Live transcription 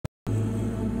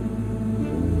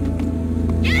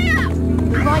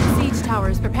right siege tower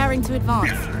is preparing to advance.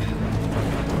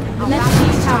 Our left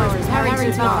siege tower is preparing to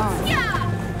advance.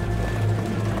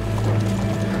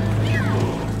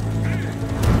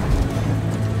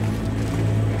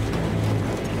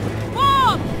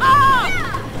 Warm up!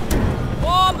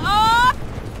 Warm up!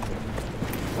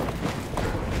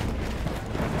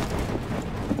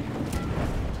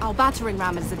 Our battering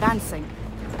ram is advancing.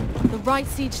 The right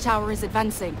siege tower is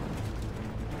advancing.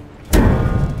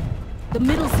 The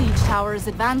middle siege tower is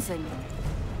advancing.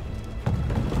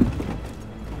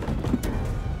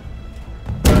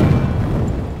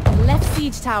 The left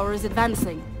siege tower is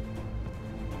advancing.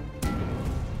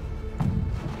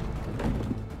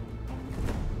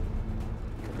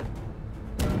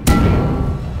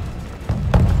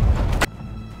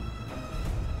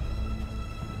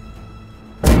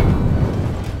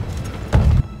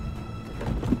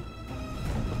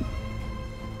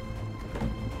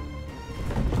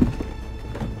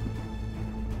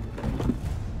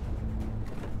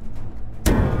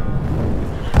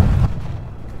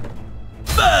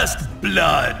 First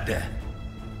blood!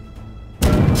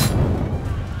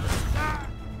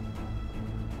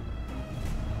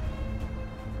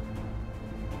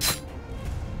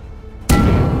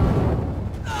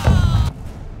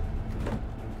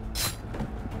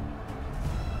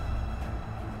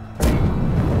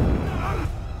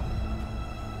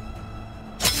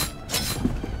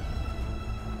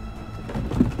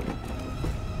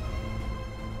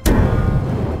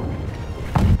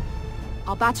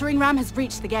 Our battering ram has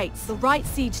reached the gates. The right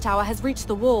siege tower has reached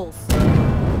the walls.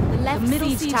 The left middle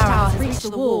siege tower has reached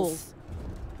the walls.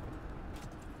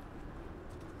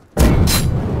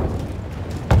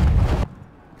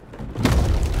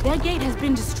 Their gate has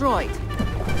been destroyed.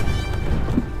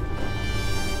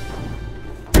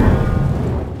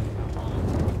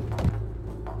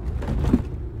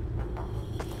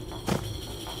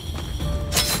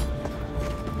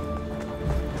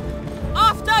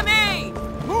 After me!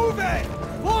 Move it!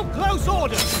 Form close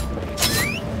order!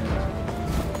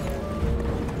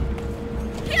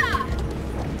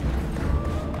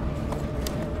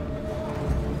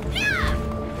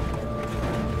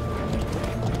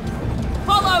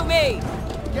 Follow me!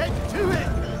 Get to it!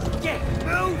 Get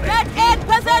moving! Get in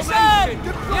position!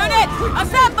 Units,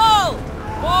 assemble!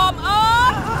 Warm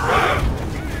up!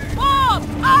 Warm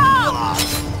up!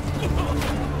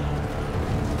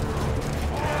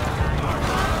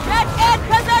 Get in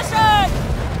position!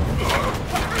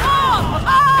 Warm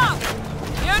up!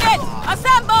 Units,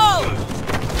 assemble!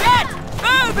 Get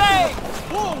moving!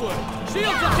 Forward!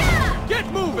 Shields up! Get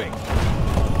moving!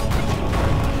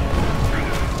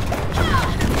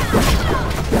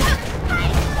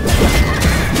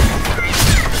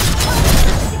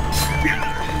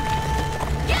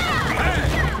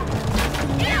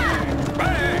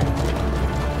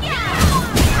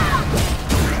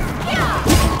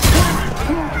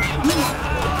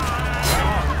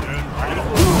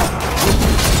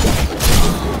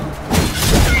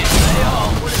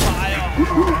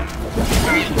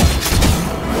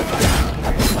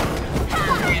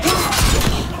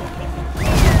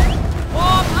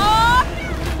 Warm up!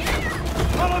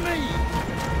 Follow me!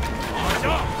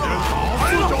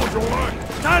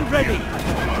 Stand ready!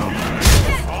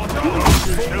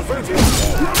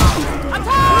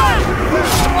 Attack!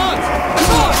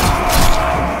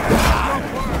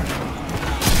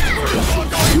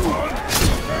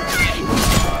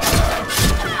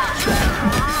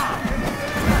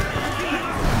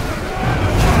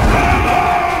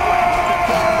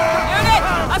 Unit,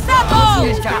 assemble!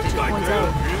 Siege captured point A.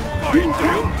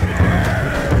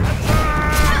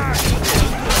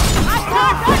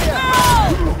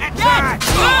 Attack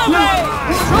at will! Get moving!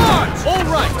 Charge! All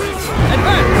right!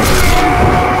 Advance!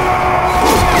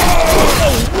 A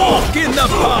walk in the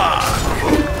park!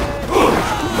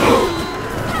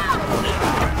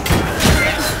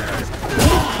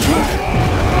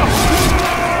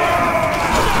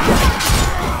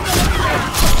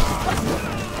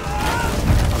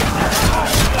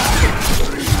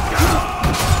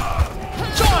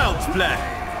 Child's play!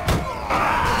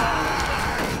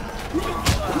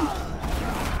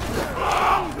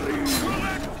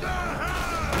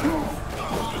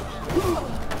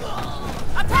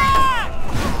 Attack!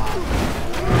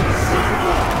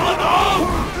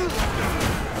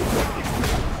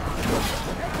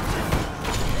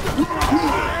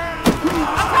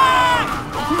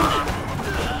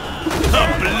 The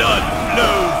blood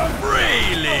flows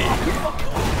freely!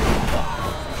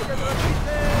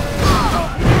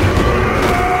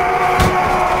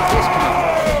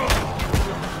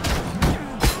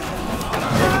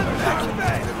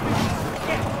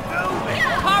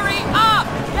 Hurry up!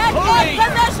 Get in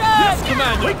position!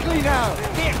 Commander! Quickly now!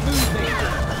 Get moving!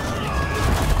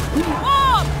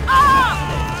 Form up!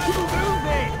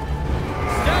 Moving!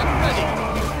 Stand ready!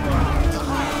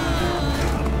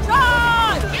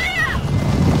 Charge!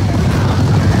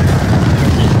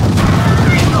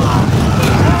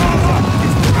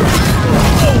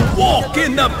 A walk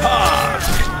in the park!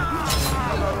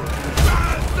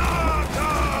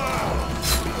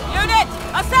 Unit,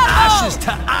 assemble! Ashes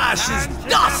to ashes,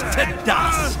 dust to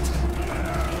dust!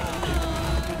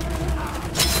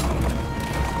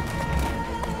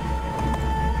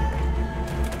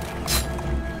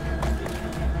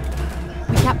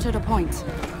 We captured a point.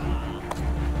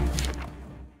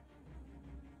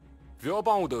 不要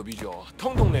帮我得啤酒，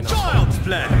通通来拿。 Child's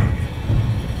play!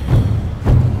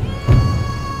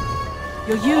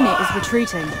 Your unit is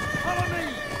retreating. Follow me!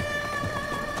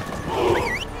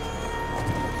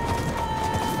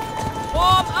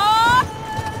 Form up!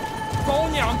 狗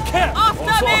娘看！ After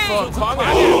我说 me! 快点，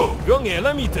不要挨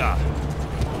了米的。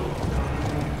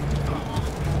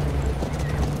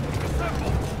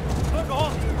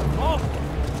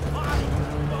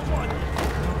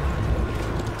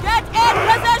 Get in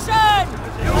position!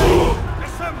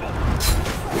 Assemble!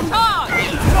 Charge!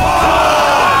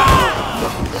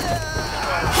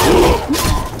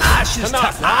 Ashes to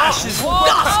ashes,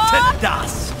 dust to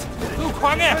dust! 都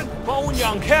快点，帮我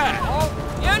娘看！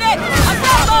 Unit,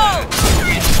 assemble!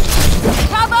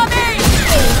 Cover me!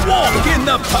 Walk in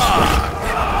the park!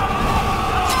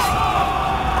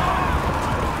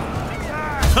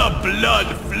 The blood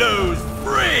flows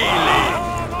freely!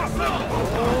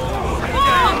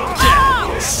 Form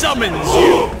Death up! summons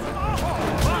you!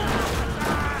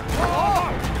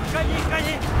 Charge!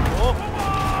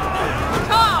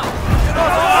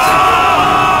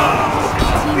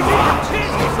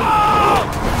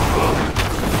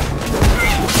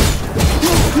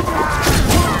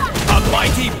 A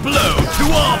mighty blow to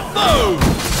our foes!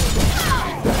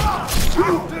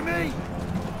 After me!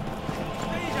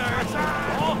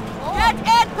 Get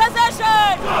in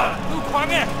position! 都快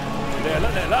点，来了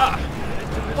来了，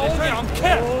帮我娘看，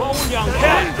帮我娘看！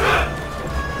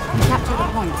 We captured a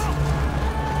point.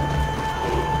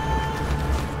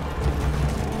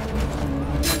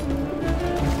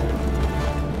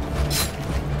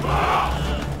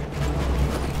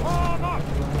 Form up!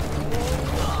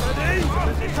 Steady!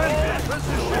 Defend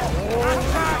position!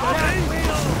 Attack!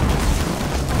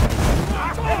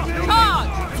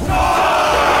 Charge!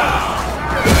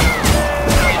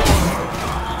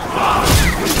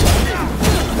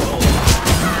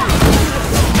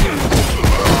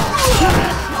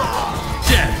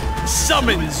 Death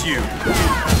summons you!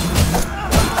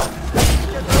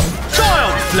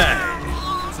 Child's play!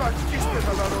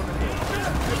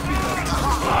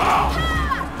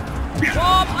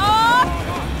 Form up!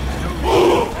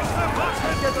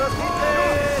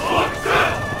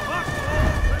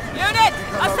 Unit,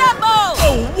 assemble! A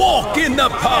walk in the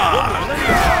park!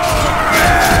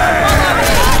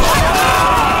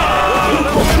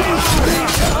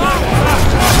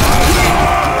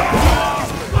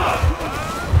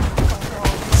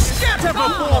 Scatter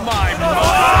before my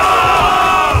might!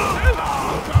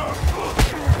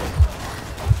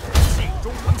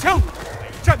 中长枪，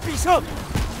战必胜。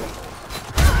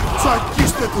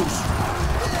Zadistetус!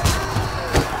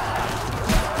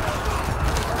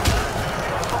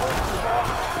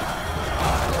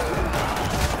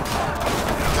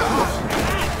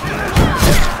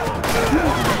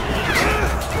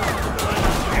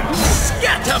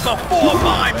 Scatter before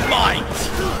my might!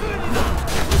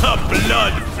 The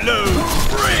blood flows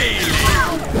freely!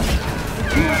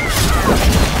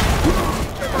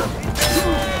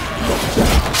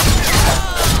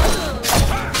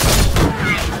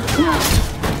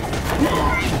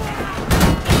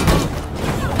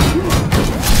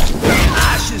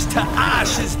 Ashes to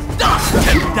ashes, dust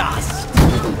to dust!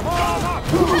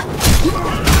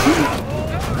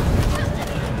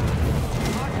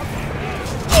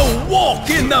 A walk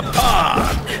in the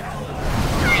park!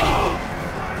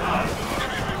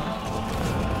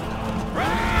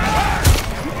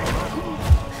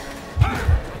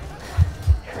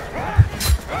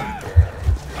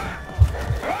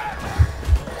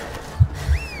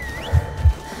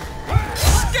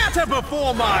 Scatter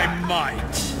before my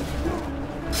might!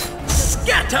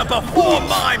 Scatter before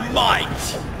my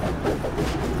might!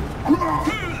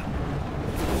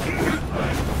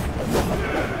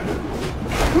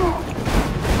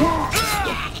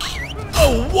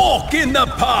 A walk in the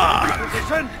park!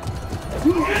 Position!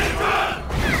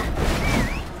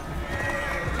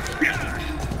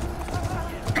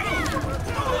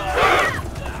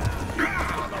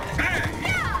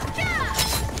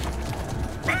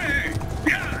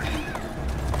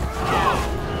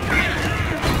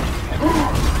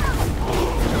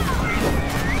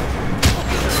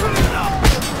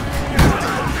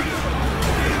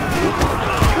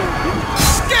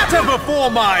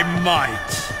 before my might!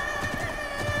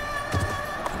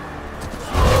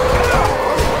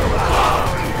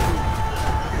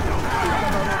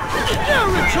 No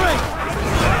retreat!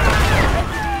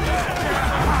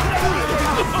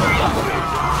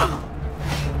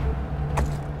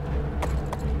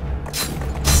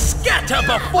 Scatter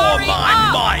before Hurry my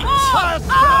up! might!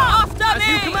 Faster! After As me!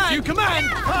 you command! You command!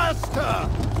 Faster!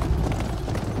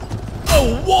 A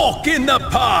walk in the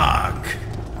park!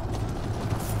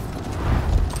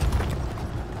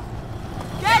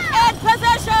 Get in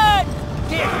position!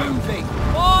 Get moving!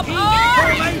 Form Keep up!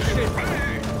 formation!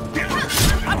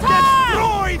 Attack!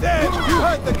 Destroy them! You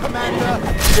heard the commander!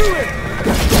 Do it!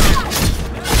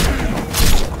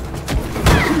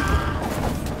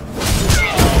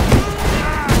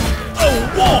 A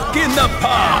walk in the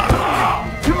park!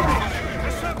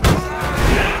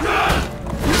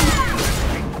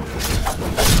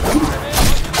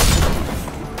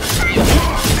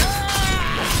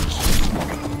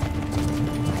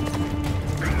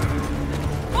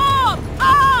 Form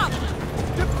up!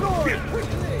 Deploy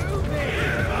quickly!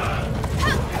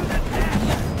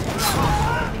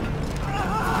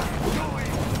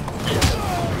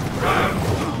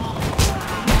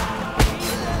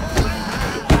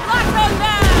 Lock them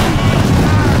down!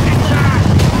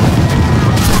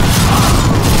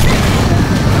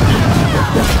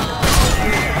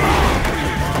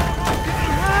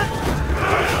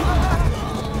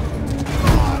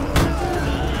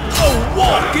 A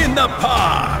walk in the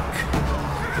park!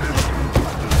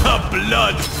 The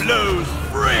blood flows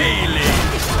freely!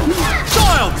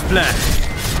 Child's play!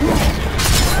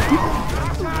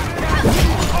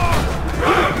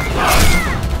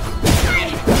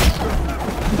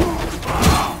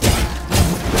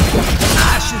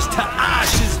 Ashes to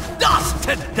ashes, dust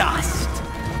to dust!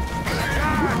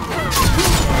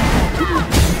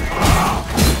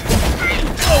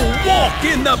 A walk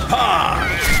in the park!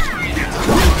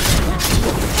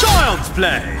 Child's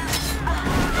play!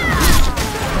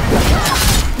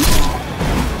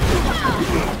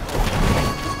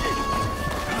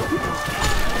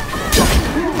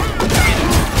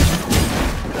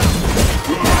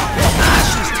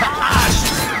 Ashes to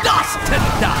ashes, dust to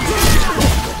dust!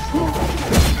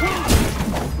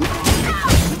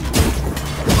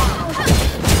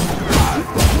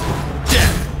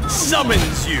 Death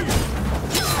summons you!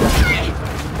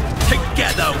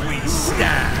 Together we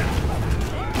stand!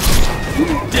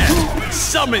 Death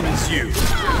summons you!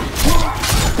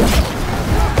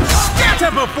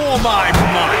 Scatter before my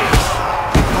might!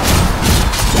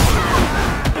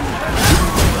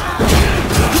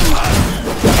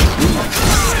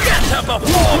 Scatter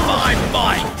before my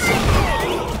might!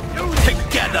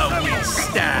 Together we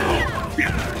stand!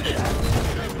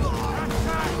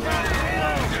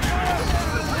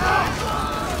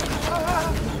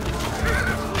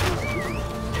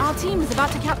 Our team is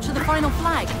about to capture the final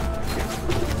flag.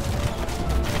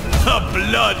 The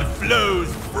blood flows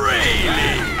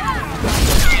freely!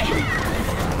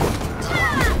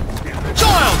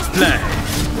 Child's play!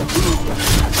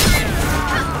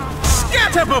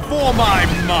 Scatter before my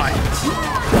might!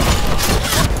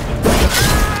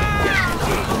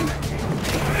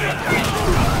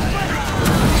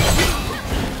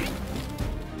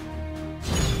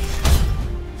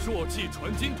 Short 气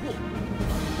传金兔，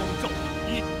光照统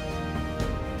一。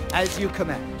 As you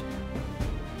command.